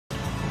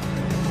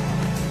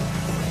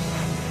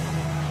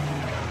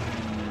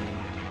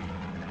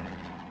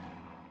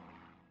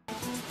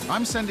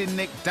I'm sending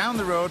Nick down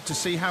the road to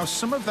see how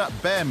some of that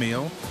bear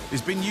meal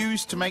is being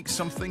used to make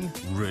something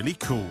really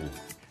cool.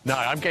 Now,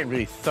 I'm getting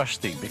really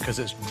thirsty because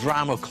it's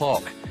dram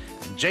o'clock.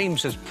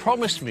 James has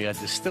promised me a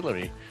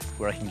distillery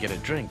where I can get a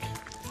drink.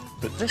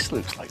 But this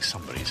looks like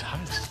somebody's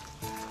house.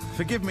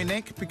 Forgive me,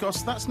 Nick,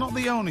 because that's not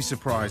the only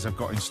surprise I've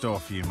got in store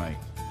for you, mate.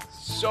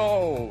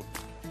 So,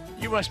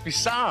 you must be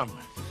Sam.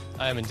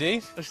 I am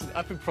indeed. Listen,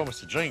 I've been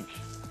promised a drink.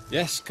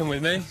 Yes, come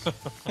with me.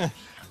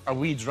 A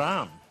wee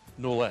dram,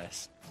 no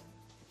less.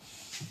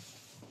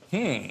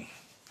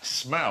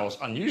 Smells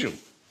unusual.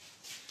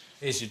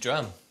 Here's your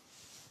dram.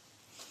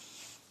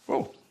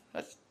 Whoa,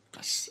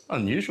 that's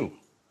unusual.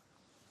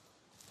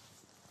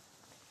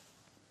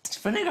 It's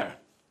vinegar.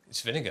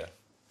 It's vinegar.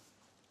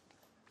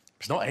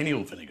 It's not any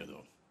old vinegar,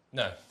 though.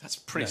 No. That's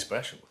pretty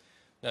special.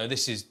 No,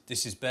 this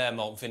is bear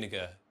malt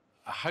vinegar.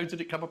 How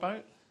did it come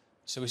about?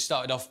 So we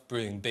started off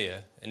brewing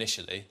beer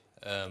initially,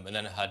 and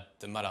then I had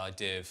the mad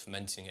idea of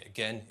fermenting it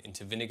again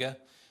into vinegar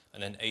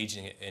and then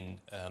aging it in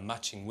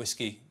matching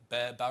whiskey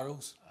bear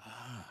barrels.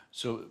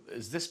 So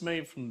is this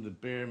made from the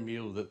bear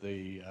meal that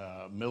they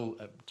mill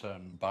at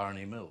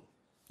Barney Mill?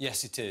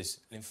 Yes, it is.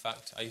 And in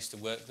fact, I used to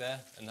work there,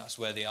 and that's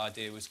where the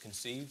idea was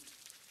conceived.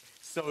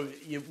 So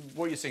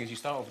what you're saying is you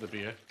start off with a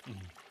beer,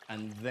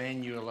 and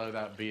then you allow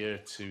that beer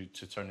to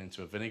turn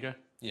into a vinegar?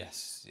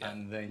 Yes, yeah.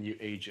 And then you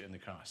age it in the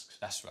casks?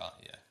 That's right,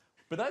 yeah.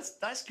 But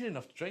that's good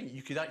enough to drink.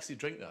 You could actually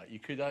drink that. You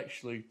could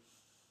actually...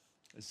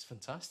 It's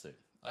fantastic.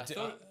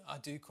 I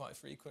do quite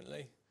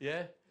frequently.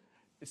 Yeah?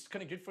 It's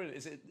kind of good for you.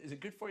 Is it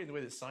good for you in the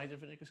way that cider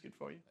vinegar is good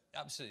for you?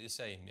 Absolutely the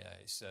same, yeah.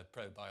 It's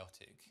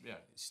probiotic. Yeah.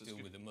 It's still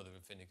with the mother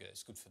of vinegar.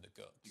 It's good for the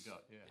gut. The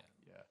gut,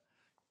 yeah.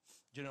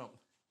 Do you know,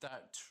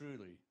 that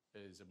truly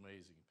is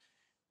amazing.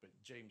 But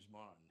James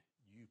Martin,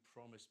 you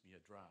promised me a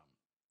dram.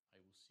 I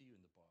will see you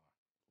in the bar.